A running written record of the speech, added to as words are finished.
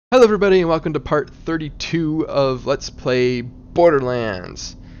Hello everybody and welcome to part 32 of Let's Play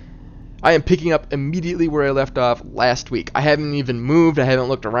Borderlands. I am picking up immediately where I left off last week. I haven't even moved, I haven't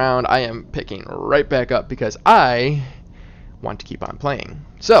looked around, I am picking right back up because I want to keep on playing.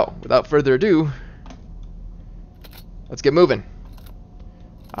 So, without further ado, let's get moving.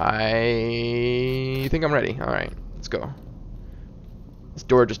 I think I'm ready. Alright, let's go. This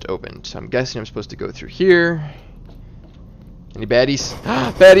door just opened, so I'm guessing I'm supposed to go through here. Any baddies?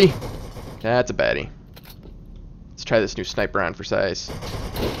 Baddie! That's a baddie. Let's try this new sniper on for size.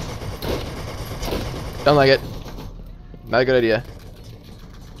 Don't like it. Not a good idea.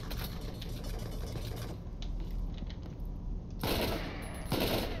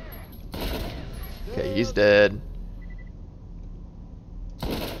 Okay, he's dead.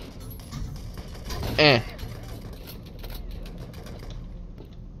 Eh.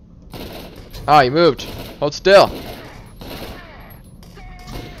 Oh, he moved. Hold still.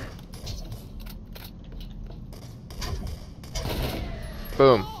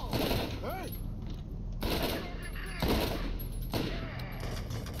 Boom.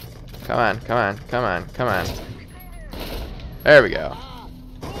 Come on, come on, come on, come on. There we go.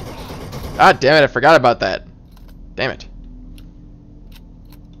 Ah, damn it, I forgot about that. Damn it.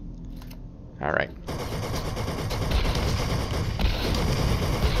 Alright.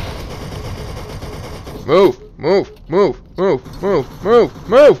 Move, move, move, move, move, move,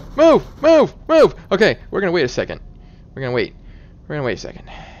 move, move, move, move. Okay, we're gonna wait a second. We're gonna wait. We're gonna wait a second.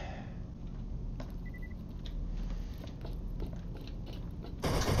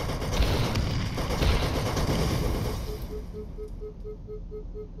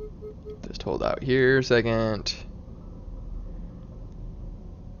 Just hold out here a second.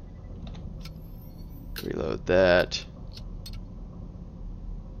 Reload that.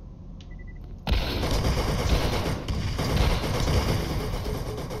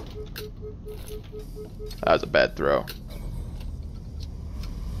 That was a bad throw.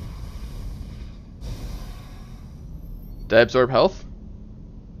 Did I absorb health?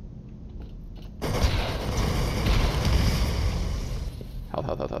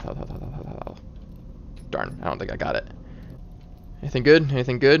 Health. Darn, I don't think I got it. Anything good?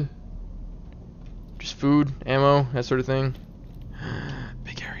 Anything good? Just food, ammo, that sort of thing.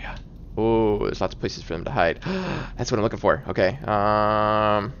 Big area. Oh, there's lots of places for them to hide. That's what I'm looking for. Okay.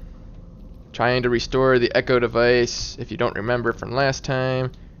 Trying to restore the echo device. If you don't remember from last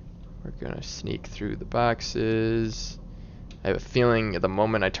time, we're gonna sneak through the boxes. I have a feeling the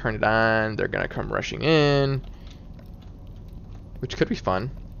moment I turn it on, they're gonna come rushing in, which could be fun.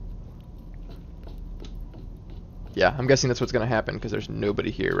 Yeah, I'm guessing that's what's gonna happen because there's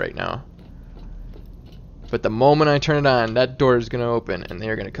nobody here right now. But the moment I turn it on, that door is gonna open and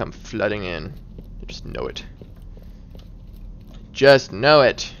they're gonna come flooding in. I just know it. Just know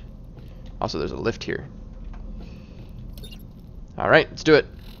it. Also, there's a lift here. Alright, let's do it.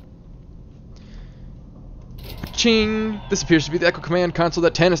 Ching! This appears to be the Echo Command console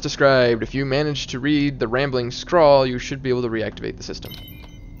that Tannis described. If you manage to read the rambling scrawl, you should be able to reactivate the system.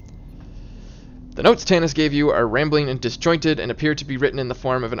 The notes Tannis gave you are rambling and disjointed and appear to be written in the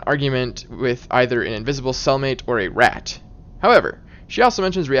form of an argument with either an invisible cellmate or a rat. However, she also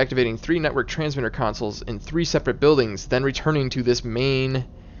mentions reactivating 3 network transmitter consoles in 3 separate buildings, then returning to this main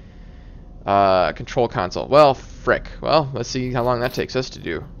control console. Well, frick. Well, let's see how long that takes us to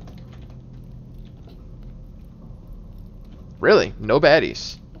do. Really? No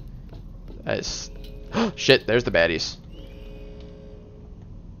baddies. That is... Shit, there's the baddies.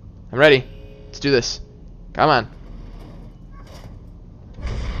 I'm ready. Let's do this. Come on.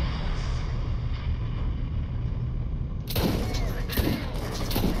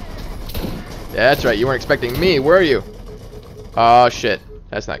 Yeah, that's right. You weren't expecting me, were you? Oh, shit.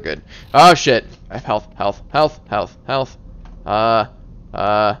 That's not good. Oh, shit. I have health, health, health, health, health.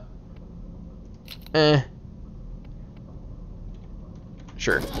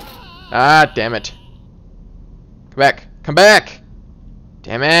 Sure. Ah, damn it. Come back. Come back!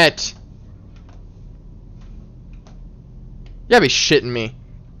 Damn it! You gotta be shitting me.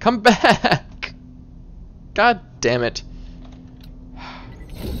 Come back! God damn it.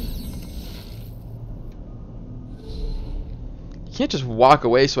 You can't just walk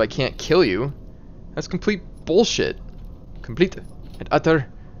away so I can't kill you. That's complete bullshit. Complete and utter.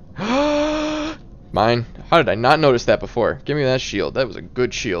 Mine. How did I not notice that before? Give me that shield. That was a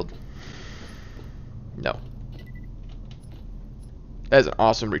good shield. No. That is an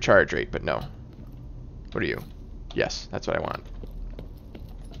awesome recharge rate, but no. What are you? Yes, that's what I want.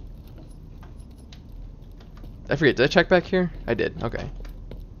 I forget, did I check back here? I did, okay.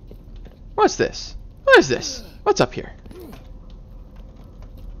 What's this? What is this? What's up here?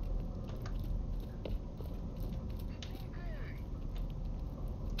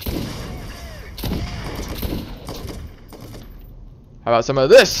 How about some of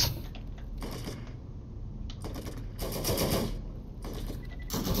this?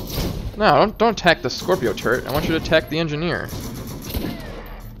 No, don't attack the Scorpio turret. I want you to attack the engineer.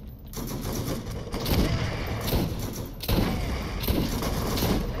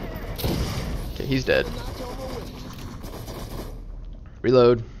 Okay, he's dead.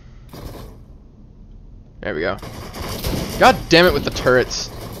 Reload. There we go. God damn it with the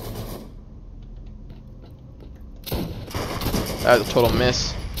turrets. That was a total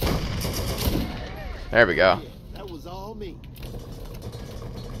miss. There we go. That was all me.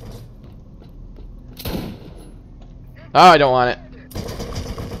 Oh, I don't want it.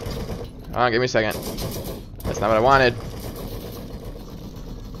 Hold on, give me a second. That's not what I wanted.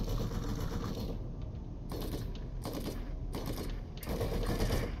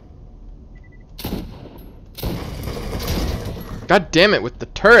 God damn it with the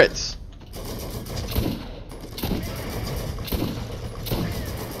turrets.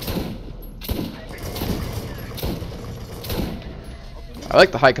 I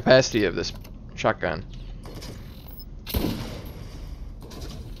like the high capacity of this shotgun.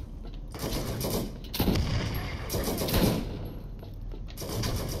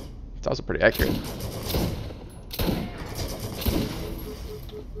 It's also pretty accurate.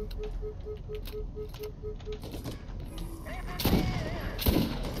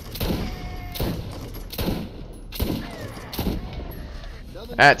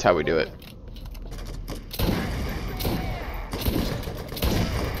 That's how we do it.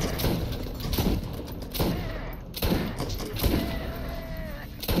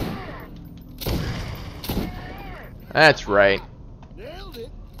 That's right. Nailed it.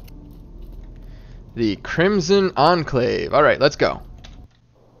 The Crimson Enclave. Alright, let's go.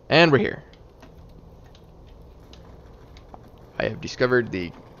 And we're here. I have discovered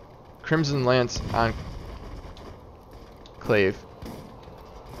the Crimson Lance Enclave.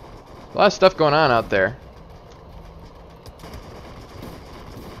 A lot of stuff going on out there.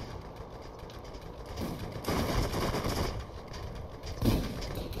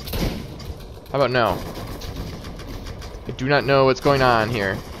 How about no? I do not know what's going on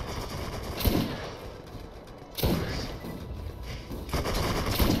here.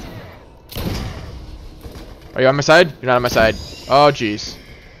 Are you on my side? You're not on my side. Oh, jeez.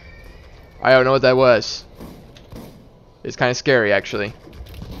 I don't know what that was. It's kind of scary, actually.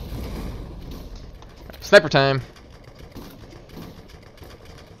 Sniper time.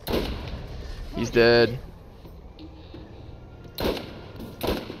 He's dead.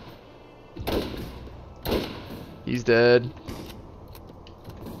 He's dead.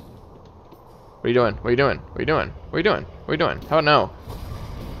 What are you doing? What are you doing? What are you doing? What are you doing? What are you doing? How about no?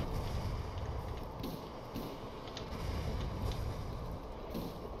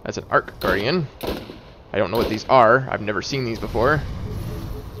 That's an Arc Guardian. I don't know what these are. I've never seen these before.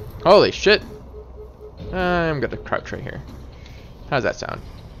 Holy shit. I'm gonna crouch right here. How does that sound?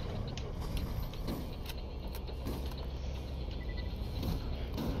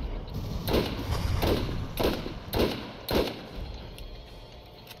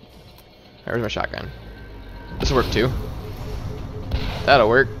 Where's my shotgun? This will work too. That'll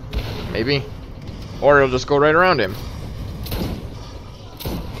work. Maybe. Or it'll just go right around him.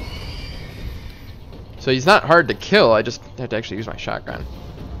 So he's not hard to kill, I just have to actually use my shotgun.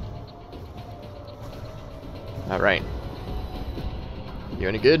 Alright. You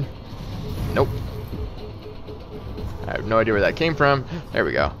any good? Nope. I have no idea where that came from. There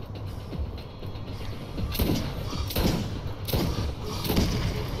we go.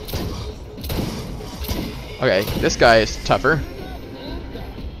 Okay, this guy is tougher.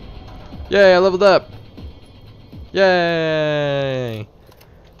 Yay, I leveled up. Yay!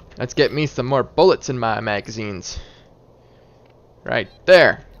 Let's get me some more bullets in my magazines. Right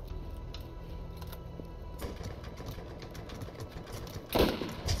there.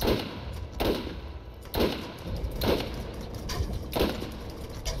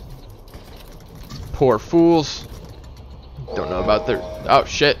 Poor fools. Don't know about their... Oh,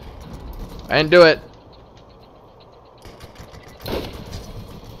 shit. I didn't do it.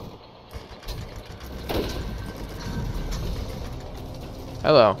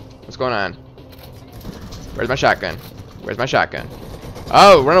 Hello. What's going on? Where's my shotgun? Where's my shotgun?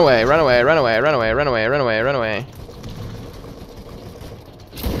 Oh, run away, run away, run away, run away, run away, run away, run away.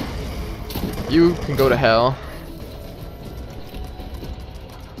 You can go to hell.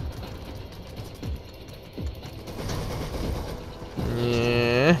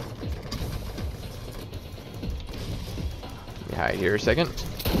 Yeah. Let me hide here a second.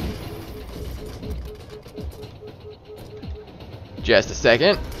 Just a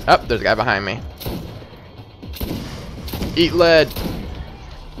second. Oh, there's a guy behind me. Eat lead.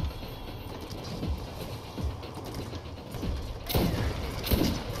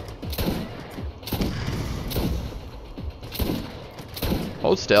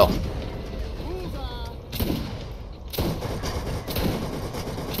 Hold still.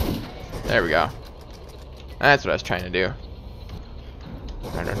 There we go. That's what I was trying to do.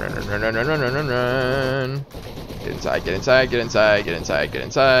 Run, run, run, run, run, run, run, run, run, run. Get inside, get inside, get inside, get inside, get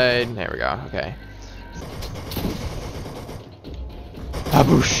inside. There we go. Okay.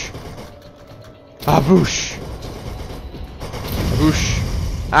 Aboosh. Aboosh.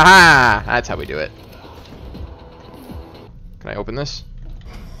 Aboosh. Aha! That's how we do it. Can I open this?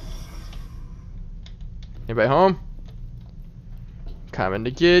 Anybody home? Coming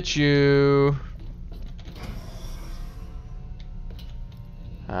to get you.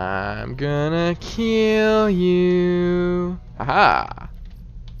 I'm gonna kill you. Haha.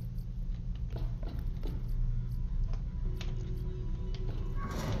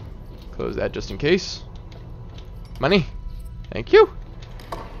 Close that just in case. Money. Thank you.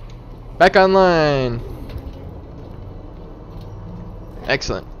 Back online.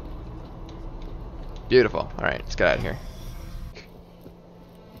 Excellent. Beautiful. Alright, let's get out of here.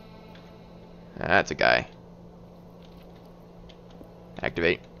 That's a guy.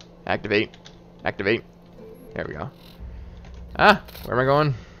 Activate. Activate. Activate. There we go. Ah, where am I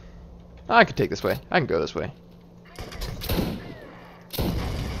going? Oh, I can take this way. I can go this way.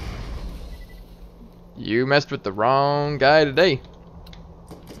 You messed with the wrong guy today.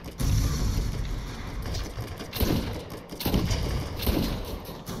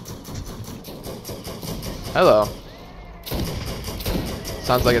 Hello.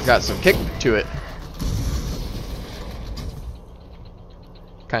 Sounds like it's got some kick to it.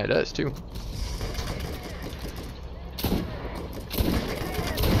 Kinda does too.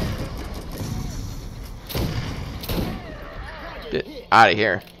 Get out of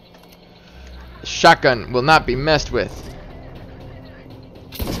here. The shotgun will not be messed with.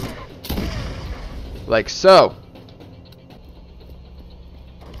 Like so.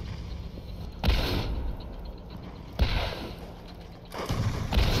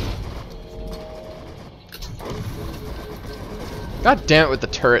 God damn it with the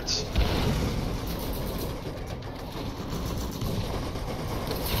turrets.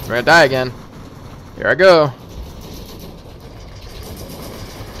 We're gonna die again. Here I go.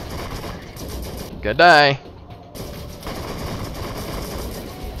 Gonna die.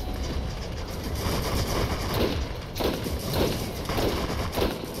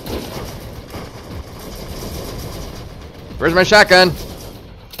 Where's my shotgun?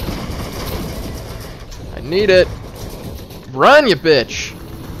 I need it. Run, you bitch!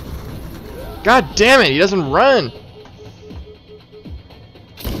 God damn it, he doesn't run!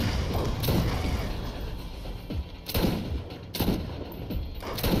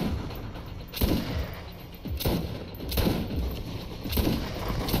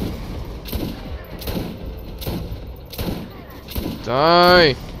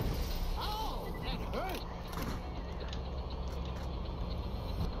 Die!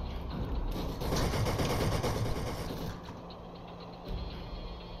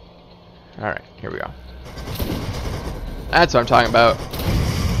 Alright, here we go. That's what I'm talking about.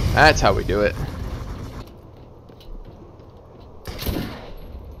 That's how we do it.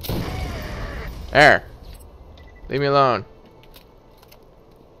 There. Leave me alone.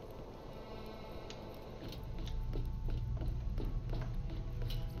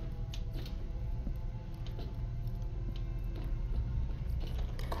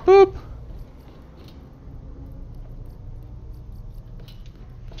 Boop.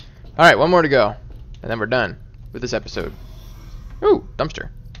 Alright, one more to go. And then we're done with this episode. Ooh,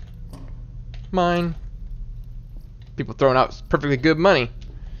 dumpster. Mine. People throwing out perfectly good money.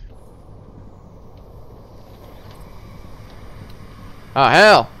 Oh,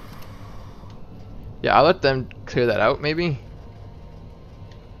 hell. Yeah, I'll let them clear that out, maybe.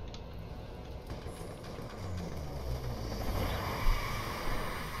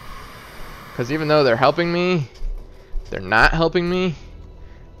 Because even though they're helping me, they're not helping me.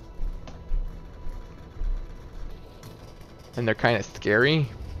 And they're kind of scary.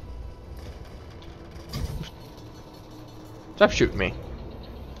 Stop shooting me,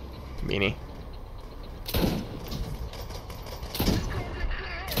 meanie.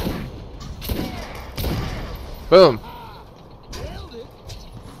 Boom.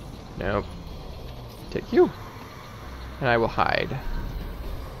 Nope. Take you. And I will hide.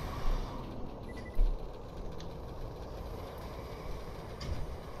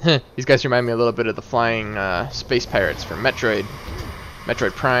 These guys remind me a little bit of the flying space pirates from Metroid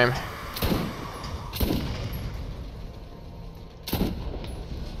Prime.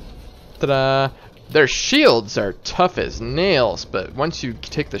 Ta-da! Their shields are tough as nails, but once you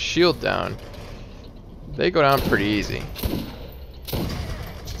take the shield down, they go down pretty easy.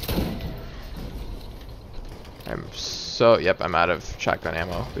 Yep, I'm out of shotgun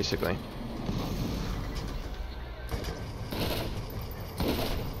ammo, basically.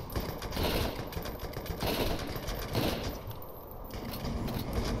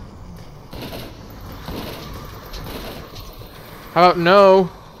 How about no?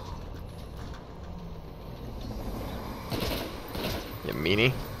 You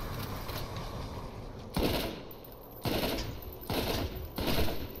meanie.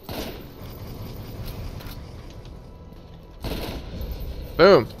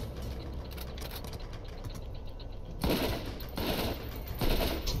 Boom.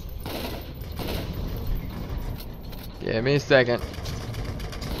 Give me a second.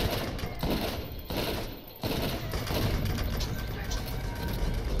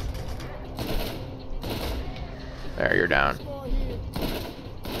 There, you're down.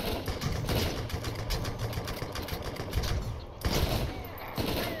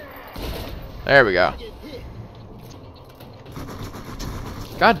 There we go.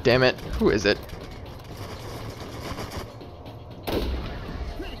 God damn it. Who is it?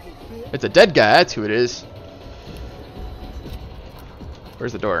 It's a dead guy, that's who it is.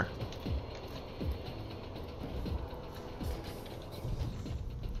 Where's the door?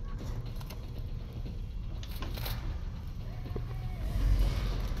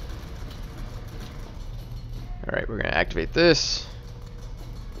 Alright, we're gonna activate this.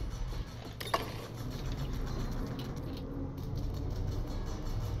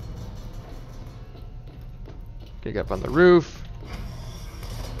 Get up on the roof.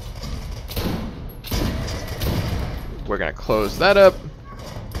 We're gonna close that up.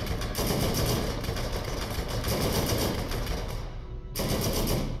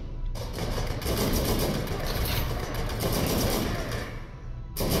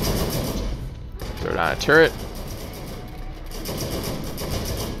 Throw it on a turret.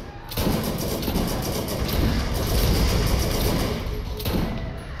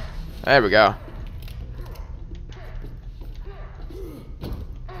 There we go.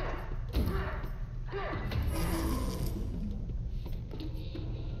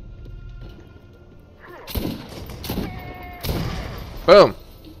 Boom.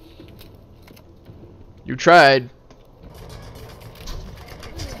 You tried.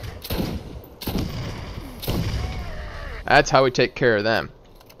 That's how we take care of them.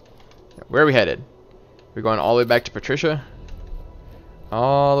 Where are we headed? We're going all the way back to Patricia?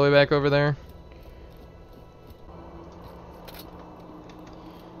 All the way back over there?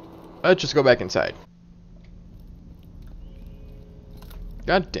 Let's just go back inside.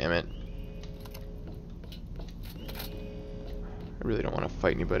 God damn it. I really don't want to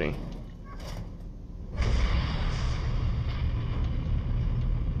fight anybody.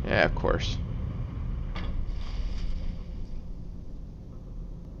 Yeah, of course.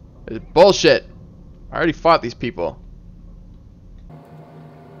 It's bullshit. I already fought these people.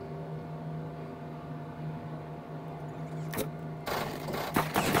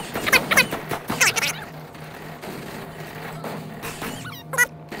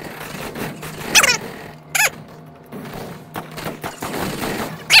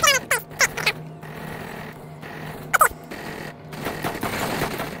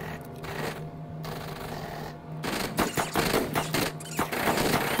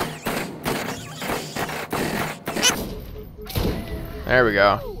 There we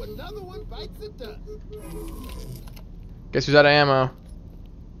go. Oh, another one bites the dust. Guess who's out of ammo?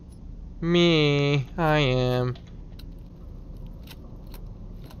 Me. I am.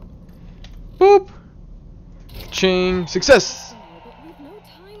 Boop. Ching. Success. But we've no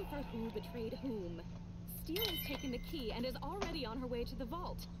time for who betrayed whom. Steele has taken the key and is already on her way to the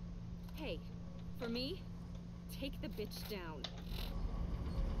vault. Hey, for me, take the bitch down.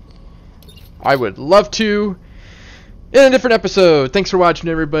 I would love to. In a different episode. Thanks for watching,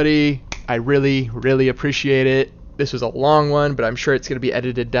 everybody. I really, really appreciate it. This was a long one, but I'm sure it's going to be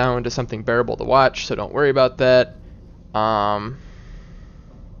edited down to something bearable to watch, so don't worry about that. Why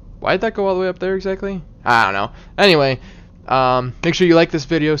did that go all the way up there exactly? I don't know. Anyway, make sure you like this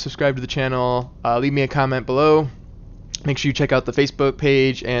video, subscribe to the channel, leave me a comment below. Make sure you check out the Facebook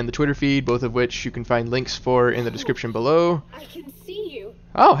page and the Twitter feed, both of which you can find links for in the description below. I can see you.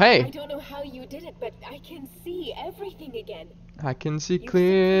 Oh, hey. I don't know how you did it, but I can see everything again. I can see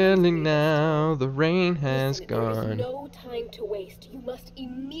clearly now. The rain has Listen, there gone. is no time to waste. You must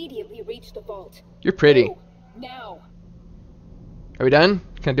immediately reach the vault. You're pretty. Go, now. Are we done?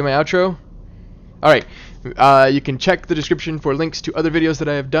 Can I do my outro? Alright. You can check the description for links to other videos that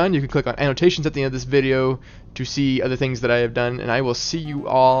I have done. You can click on annotations at the end of this video to see other things that I have done. And I will see you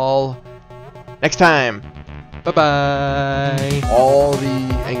all next time. Bye-bye. All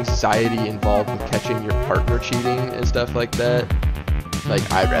the anxiety involved with catching your partner cheating and stuff like that.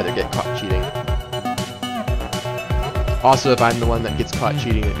 Like, I'd rather get caught cheating. Also, if I'm the one that gets caught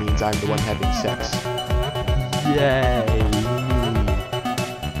cheating, it means I'm the one having sex. Yay.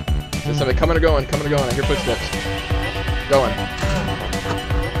 Is somebody coming or going? Coming or going? I hear footsteps. Going.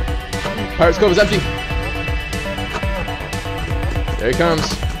 Pirate's Cove is empty. There he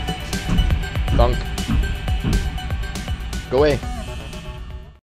comes. Bunk. Go away.